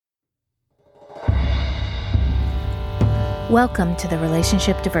Welcome to the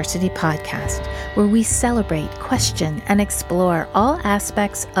Relationship Diversity Podcast, where we celebrate, question, and explore all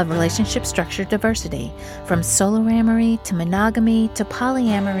aspects of relationship structure diversity, from soloamory to monogamy to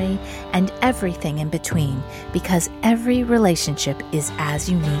polyamory and everything in between, because every relationship is as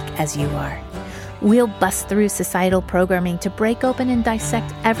unique as you are. We'll bust through societal programming to break open and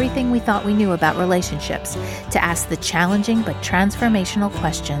dissect everything we thought we knew about relationships, to ask the challenging but transformational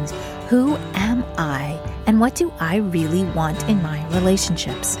questions: who am I, and what do I really want in my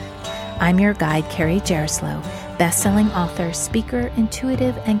relationships? I'm your guide, Carrie Jaroslaw, best-selling author, speaker,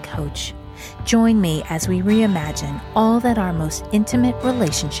 intuitive, and coach. Join me as we reimagine all that our most intimate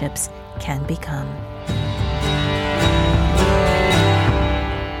relationships can become.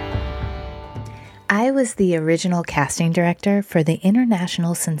 I was the original casting director for the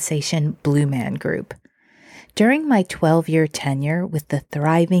international sensation Blue Man Group. During my 12-year tenure with the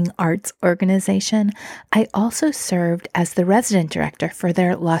thriving arts organization, I also served as the resident director for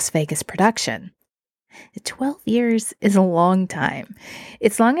their Las Vegas production. 12 years is a long time.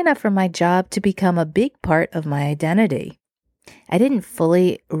 It's long enough for my job to become a big part of my identity. I didn't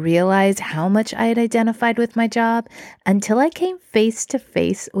fully realize how much I had identified with my job until I came face to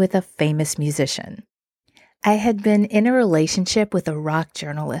face with a famous musician. I had been in a relationship with a rock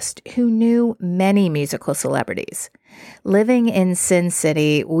journalist who knew many musical celebrities. Living in Sin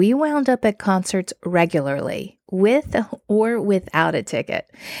City, we wound up at concerts regularly, with or without a ticket.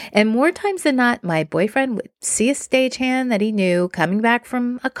 And more times than not, my boyfriend would see a stagehand that he knew coming back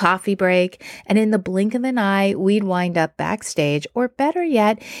from a coffee break, and in the blink of an eye, we'd wind up backstage, or better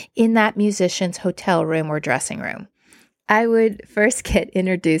yet, in that musician's hotel room or dressing room. I would first get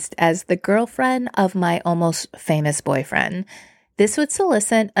introduced as the girlfriend of my almost famous boyfriend. This would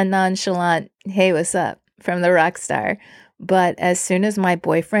solicit a nonchalant, "Hey, what's up?" from the rock star. But as soon as my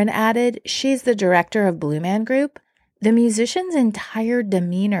boyfriend added, "She's the director of Blue Man Group," the musician's entire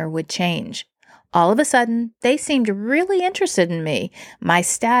demeanor would change. All of a sudden, they seemed really interested in me, my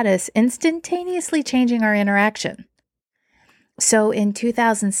status instantaneously changing our interaction. So in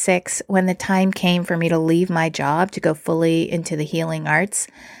 2006, when the time came for me to leave my job to go fully into the healing arts,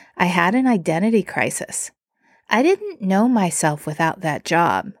 I had an identity crisis. I didn't know myself without that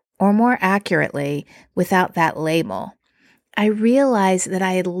job, or more accurately, without that label. I realized that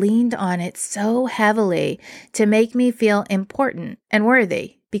I had leaned on it so heavily to make me feel important and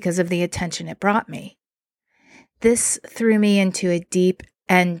worthy because of the attention it brought me. This threw me into a deep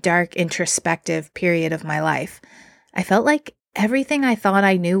and dark introspective period of my life. I felt like everything I thought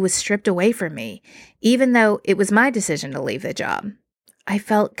I knew was stripped away from me, even though it was my decision to leave the job. I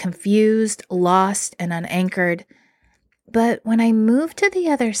felt confused, lost, and unanchored. But when I moved to the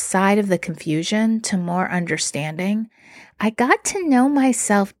other side of the confusion to more understanding, I got to know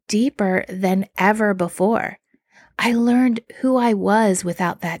myself deeper than ever before. I learned who I was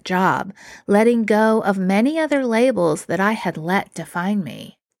without that job, letting go of many other labels that I had let define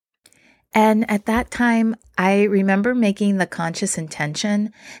me. And at that time, I remember making the conscious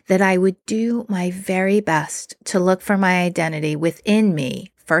intention that I would do my very best to look for my identity within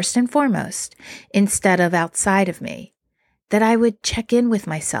me, first and foremost, instead of outside of me. That I would check in with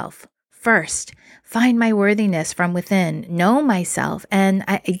myself first, find my worthiness from within, know myself, and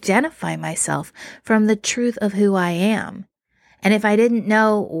identify myself from the truth of who I am. And if I didn't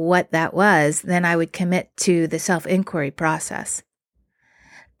know what that was, then I would commit to the self-inquiry process.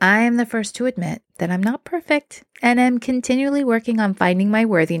 I am the first to admit that I'm not perfect and am continually working on finding my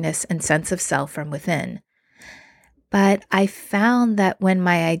worthiness and sense of self from within. But I found that when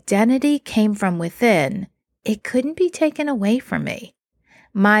my identity came from within, it couldn't be taken away from me.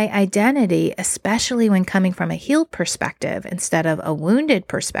 My identity, especially when coming from a healed perspective instead of a wounded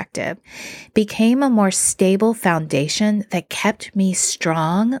perspective, became a more stable foundation that kept me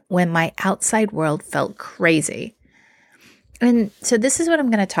strong when my outside world felt crazy. And so this is what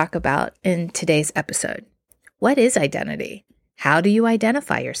I'm going to talk about in today's episode. What is identity? How do you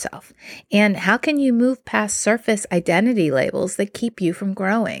identify yourself? And how can you move past surface identity labels that keep you from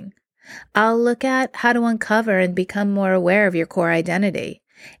growing? I'll look at how to uncover and become more aware of your core identity.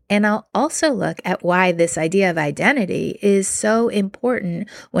 And I'll also look at why this idea of identity is so important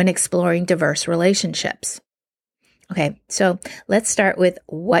when exploring diverse relationships. Okay, so let's start with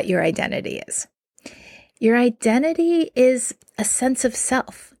what your identity is. Your identity is a sense of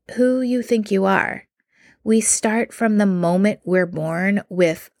self, who you think you are. We start from the moment we're born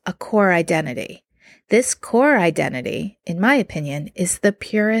with a core identity. This core identity, in my opinion, is the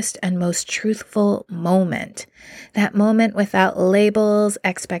purest and most truthful moment. That moment without labels,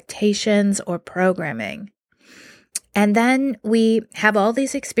 expectations, or programming. And then we have all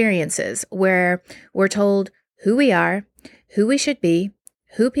these experiences where we're told who we are, who we should be,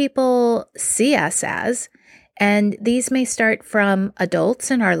 who people see us as, and these may start from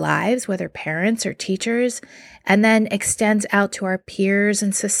adults in our lives, whether parents or teachers, and then extends out to our peers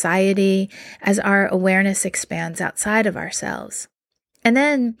and society as our awareness expands outside of ourselves. And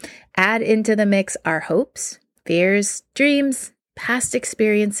then add into the mix our hopes, fears, dreams, past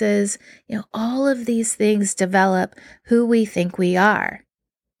experiences. All of these things develop who we think we are.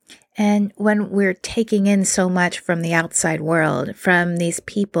 And when we're taking in so much from the outside world, from these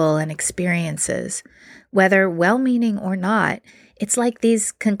people and experiences, whether well-meaning or not, it's like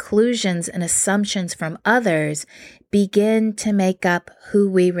these conclusions and assumptions from others begin to make up who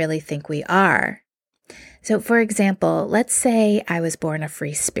we really think we are. So, for example, let's say I was born a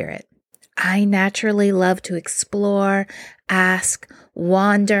free spirit. I naturally love to explore, ask,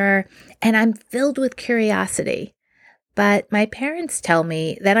 wander, and I'm filled with curiosity. But my parents tell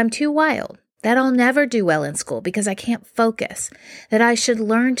me that I'm too wild, that I'll never do well in school because I can't focus, that I should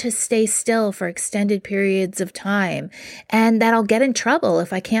learn to stay still for extended periods of time, and that I'll get in trouble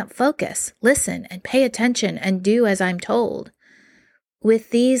if I can't focus, listen, and pay attention and do as I'm told.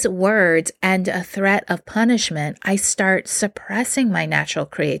 With these words and a threat of punishment, I start suppressing my natural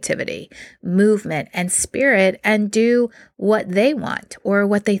creativity, movement, and spirit and do what they want or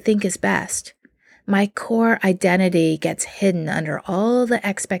what they think is best. My core identity gets hidden under all the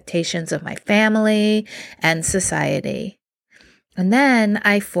expectations of my family and society. And then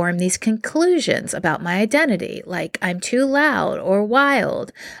I form these conclusions about my identity, like I'm too loud or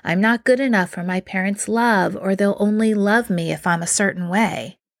wild, I'm not good enough for my parents' love, or they'll only love me if I'm a certain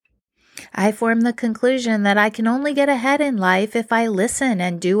way. I form the conclusion that I can only get ahead in life if I listen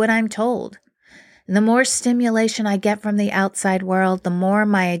and do what I'm told. The more stimulation I get from the outside world, the more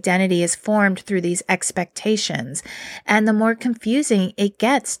my identity is formed through these expectations, and the more confusing it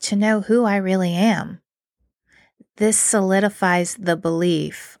gets to know who I really am. This solidifies the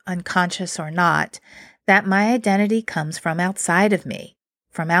belief, unconscious or not, that my identity comes from outside of me,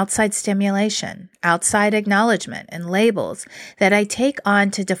 from outside stimulation, outside acknowledgement, and labels that I take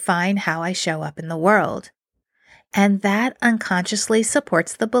on to define how I show up in the world. And that unconsciously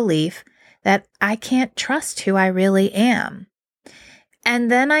supports the belief that I can't trust who I really am.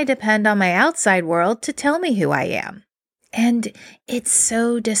 And then I depend on my outside world to tell me who I am. And it's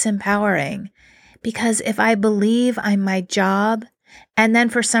so disempowering. Because if I believe I'm my job, and then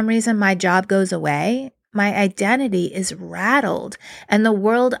for some reason my job goes away, my identity is rattled, and the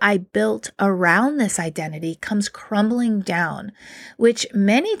world I built around this identity comes crumbling down, which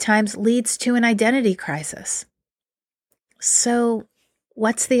many times leads to an identity crisis. So,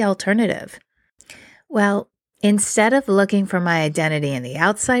 what's the alternative? Well, instead of looking for my identity in the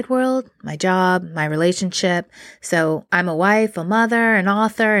outside world, my job, my relationship, so I'm a wife, a mother, an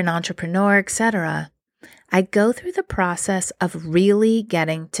author, an entrepreneur, etc., I go through the process of really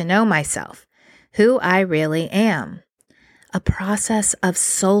getting to know myself, who I really am. A process of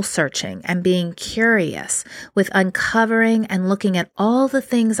soul searching and being curious, with uncovering and looking at all the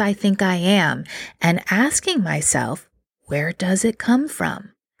things I think I am and asking myself, where does it come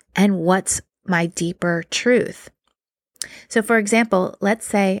from? And what's my deeper truth? So for example, let's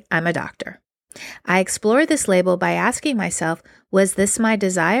say I'm a doctor. I explore this label by asking myself, was this my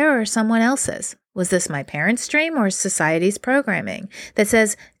desire or someone else's? Was this my parents' dream or society's programming that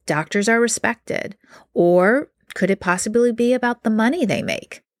says doctors are respected? Or could it possibly be about the money they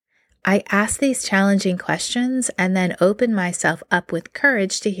make? I ask these challenging questions and then open myself up with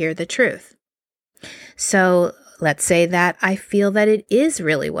courage to hear the truth. So let's say that I feel that it is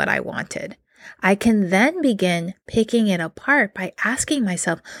really what I wanted. I can then begin picking it apart by asking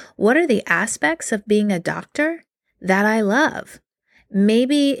myself, what are the aspects of being a doctor that I love?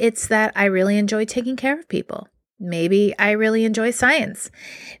 Maybe it's that I really enjoy taking care of people. Maybe I really enjoy science.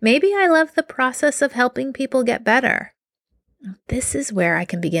 Maybe I love the process of helping people get better. This is where I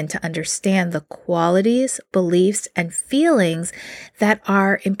can begin to understand the qualities, beliefs, and feelings that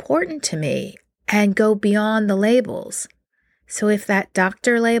are important to me and go beyond the labels. So if that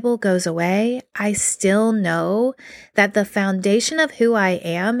doctor label goes away, I still know that the foundation of who I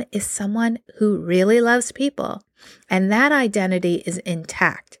am is someone who really loves people, and that identity is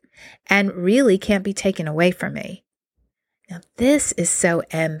intact and really can't be taken away from me. Now, this is so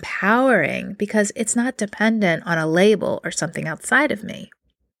empowering because it's not dependent on a label or something outside of me.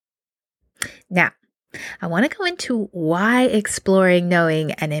 Now, I want to go into why exploring,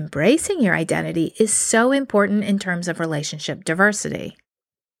 knowing, and embracing your identity is so important in terms of relationship diversity.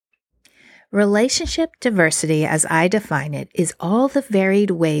 Relationship diversity, as I define it, is all the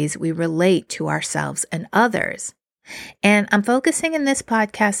varied ways we relate to ourselves and others. And I'm focusing in this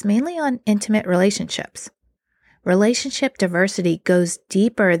podcast mainly on intimate relationships. Relationship diversity goes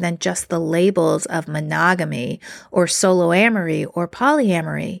deeper than just the labels of monogamy or soloamory or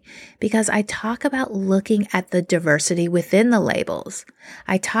polyamory, because I talk about looking at the diversity within the labels.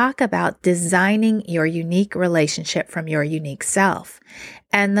 I talk about designing your unique relationship from your unique self.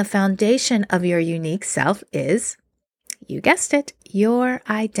 And the foundation of your unique self is, you guessed it, your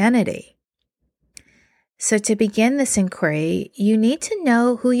identity. So to begin this inquiry, you need to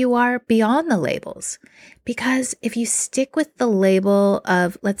know who you are beyond the labels. Because if you stick with the label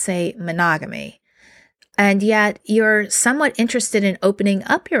of, let's say, monogamy, and yet you're somewhat interested in opening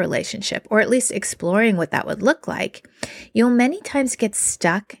up your relationship, or at least exploring what that would look like, you'll many times get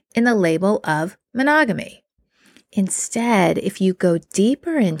stuck in the label of monogamy. Instead, if you go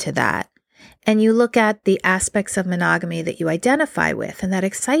deeper into that, and you look at the aspects of monogamy that you identify with and that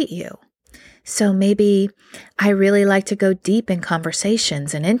excite you. So maybe I really like to go deep in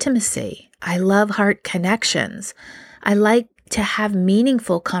conversations and intimacy. I love heart connections. I like to have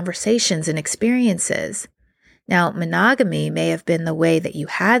meaningful conversations and experiences. Now, monogamy may have been the way that you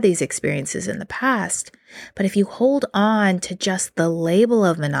had these experiences in the past, but if you hold on to just the label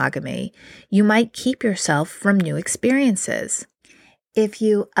of monogamy, you might keep yourself from new experiences. If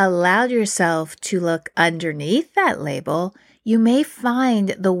you allowed yourself to look underneath that label, you may find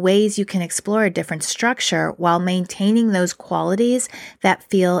the ways you can explore a different structure while maintaining those qualities that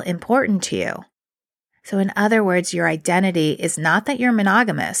feel important to you. So in other words, your identity is not that you're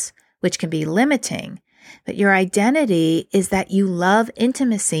monogamous, which can be limiting, but your identity is that you love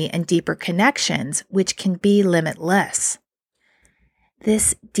intimacy and deeper connections, which can be limitless.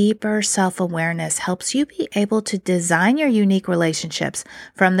 This deeper self-awareness helps you be able to design your unique relationships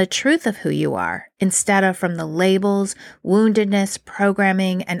from the truth of who you are, instead of from the labels, woundedness,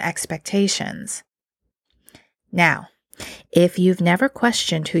 programming, and expectations. Now, if you've never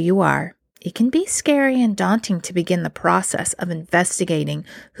questioned who you are, it can be scary and daunting to begin the process of investigating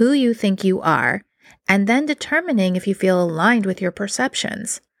who you think you are, and then determining if you feel aligned with your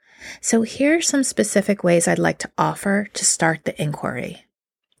perceptions. So here are some specific ways I'd like to offer to start the inquiry.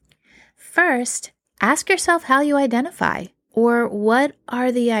 First, ask yourself how you identify, or what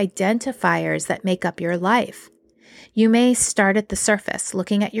are the identifiers that make up your life. You may start at the surface,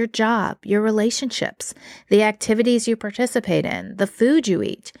 looking at your job, your relationships, the activities you participate in, the food you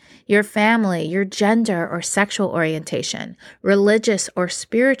eat, your family, your gender or sexual orientation, religious or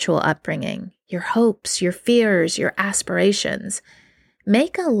spiritual upbringing, your hopes, your fears, your aspirations.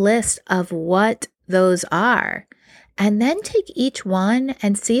 Make a list of what those are, and then take each one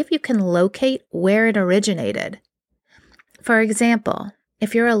and see if you can locate where it originated. For example,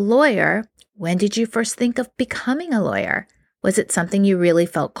 if you're a lawyer, when did you first think of becoming a lawyer? Was it something you really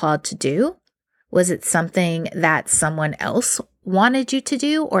felt called to do? Was it something that someone else wanted you to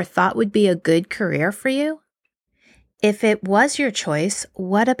do or thought would be a good career for you? If it was your choice,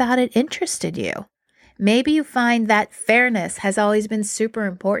 what about it interested you? Maybe you find that fairness has always been super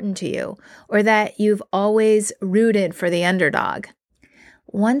important to you, or that you've always rooted for the underdog.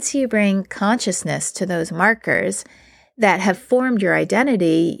 Once you bring consciousness to those markers that have formed your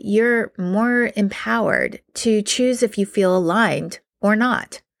identity, you're more empowered to choose if you feel aligned or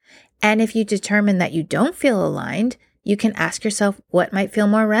not. And if you determine that you don't feel aligned, you can ask yourself what might feel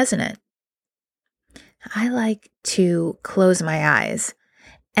more resonant. I like to close my eyes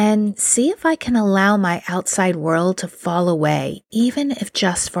and see if I can allow my outside world to fall away, even if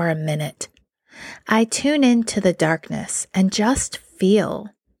just for a minute. I tune into the darkness and just feel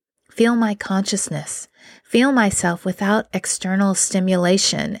my consciousness, feel myself without external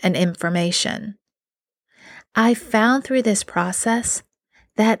stimulation and information. I found through this process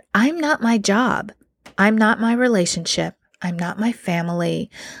that I'm not my job, I'm not my relationship, I'm not my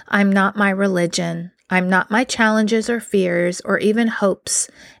family, I'm not my religion, I'm not my challenges or fears or even hopes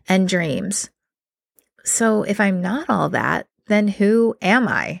and dreams. So if I'm not all that, then who am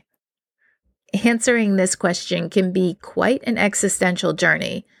I? Answering this question can be quite an existential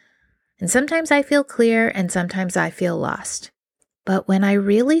journey. And sometimes I feel clear and sometimes I feel lost. But when I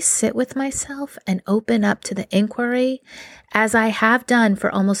really sit with myself and open up to the inquiry, as I have done for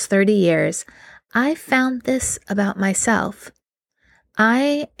almost 30 years, I found this about myself.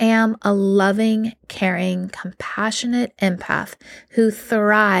 I am a loving, caring, compassionate empath who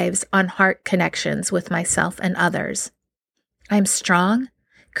thrives on heart connections with myself and others. I'm strong,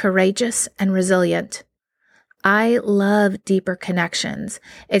 courageous, and resilient. I love deeper connections,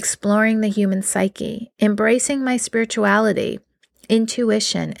 exploring the human psyche, embracing my spirituality,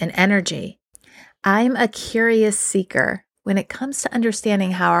 intuition, and energy. I'm a curious seeker when it comes to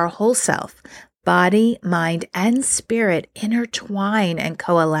understanding how our whole self, body, mind, and spirit intertwine and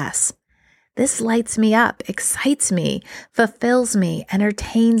coalesce. This lights me up, excites me, fulfills me,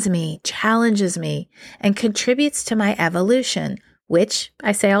 entertains me, challenges me, and contributes to my evolution, which,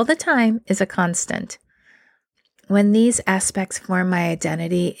 I say all the time, is a constant. When these aspects form my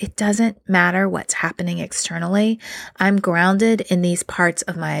identity, it doesn't matter what's happening externally. I'm grounded in these parts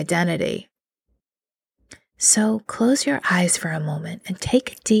of my identity. So close your eyes for a moment and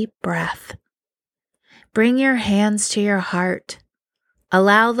take a deep breath. Bring your hands to your heart.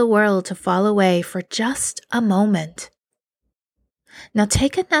 Allow the world to fall away for just a moment. Now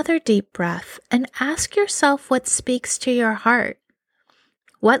take another deep breath and ask yourself what speaks to your heart.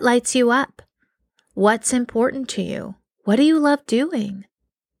 What lights you up? What's important to you? What do you love doing?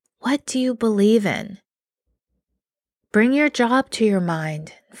 What do you believe in? Bring your job to your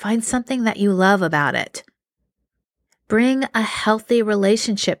mind. Find something that you love about it. Bring a healthy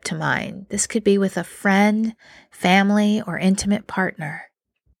relationship to mind. This could be with a friend, family, or intimate partner.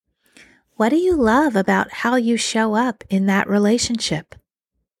 What do you love about how you show up in that relationship?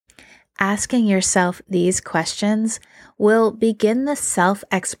 Asking yourself these questions will begin the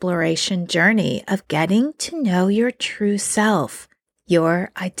self-exploration journey of getting to know your true self,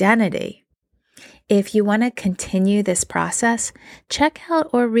 your identity. If you want to continue this process, check out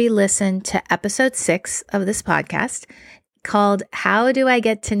or re-listen to episode 6 of this podcast called How Do I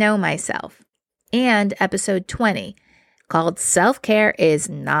Get to Know Myself? And episode 20 called Self-Care is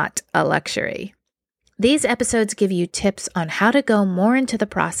Not a Luxury. These episodes give you tips on how to go more into the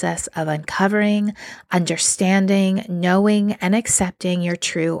process of uncovering, understanding, knowing, and accepting your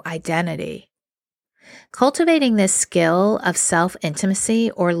true identity. Cultivating this skill of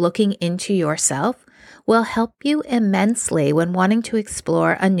self-intimacy or looking into yourself will help you immensely when wanting to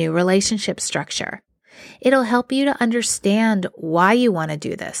explore a new relationship structure. It'll help you to understand why you want to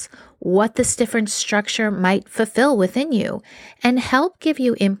do this, what this different structure might fulfill within you, and help give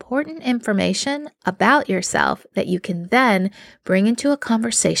you important information about yourself that you can then bring into a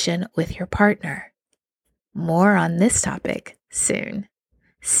conversation with your partner. More on this topic soon.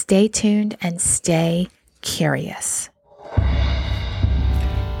 Stay tuned and stay curious.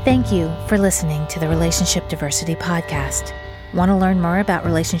 Thank you for listening to the Relationship Diversity Podcast. Want to learn more about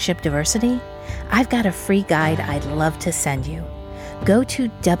relationship diversity? I've got a free guide I'd love to send you. Go to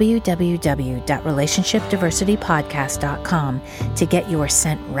www.relationshipdiversitypodcast.com to get yours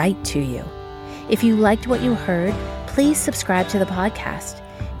sent right to you. If you liked what you heard, please subscribe to the podcast.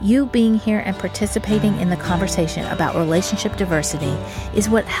 You being here and participating in the conversation about relationship diversity is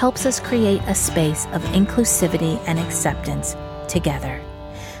what helps us create a space of inclusivity and acceptance together.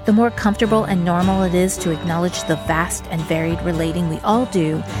 The more comfortable and normal it is to acknowledge the vast and varied relating we all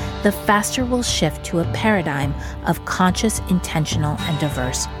do, the faster we'll shift to a paradigm of conscious, intentional, and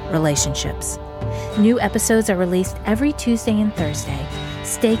diverse relationships. New episodes are released every Tuesday and Thursday.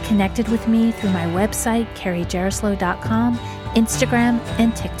 Stay connected with me through my website, CarrieJerislow.com, Instagram,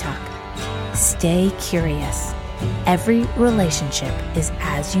 and TikTok. Stay curious. Every relationship is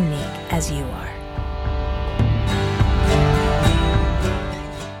as unique as you are.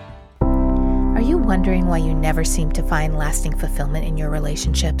 Are you wondering why you never seem to find lasting fulfillment in your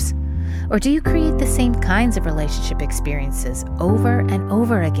relationships? Or do you create the same kinds of relationship experiences over and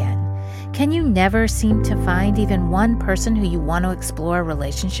over again? Can you never seem to find even one person who you want to explore a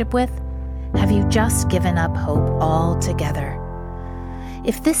relationship with? Have you just given up hope altogether?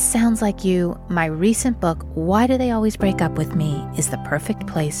 If this sounds like you, my recent book, Why Do They Always Break Up With Me, is the perfect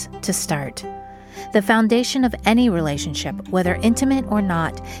place to start. The foundation of any relationship, whether intimate or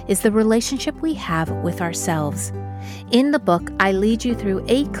not, is the relationship we have with ourselves. In the book, I lead you through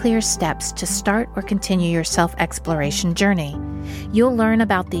 8 clear steps to start or continue your self-exploration journey. You'll learn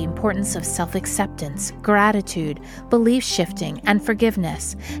about the importance of self-acceptance, gratitude, belief shifting, and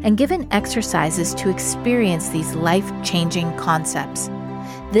forgiveness, and given exercises to experience these life-changing concepts.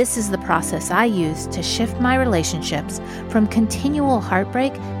 This is the process I use to shift my relationships from continual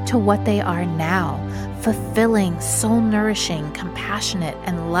heartbreak to what they are now, fulfilling, soul-nourishing, compassionate,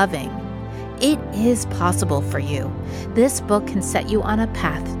 and loving. It is possible for you. This book can set you on a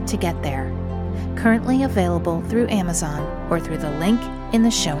path to get there. Currently available through Amazon or through the link in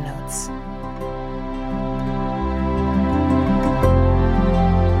the show notes.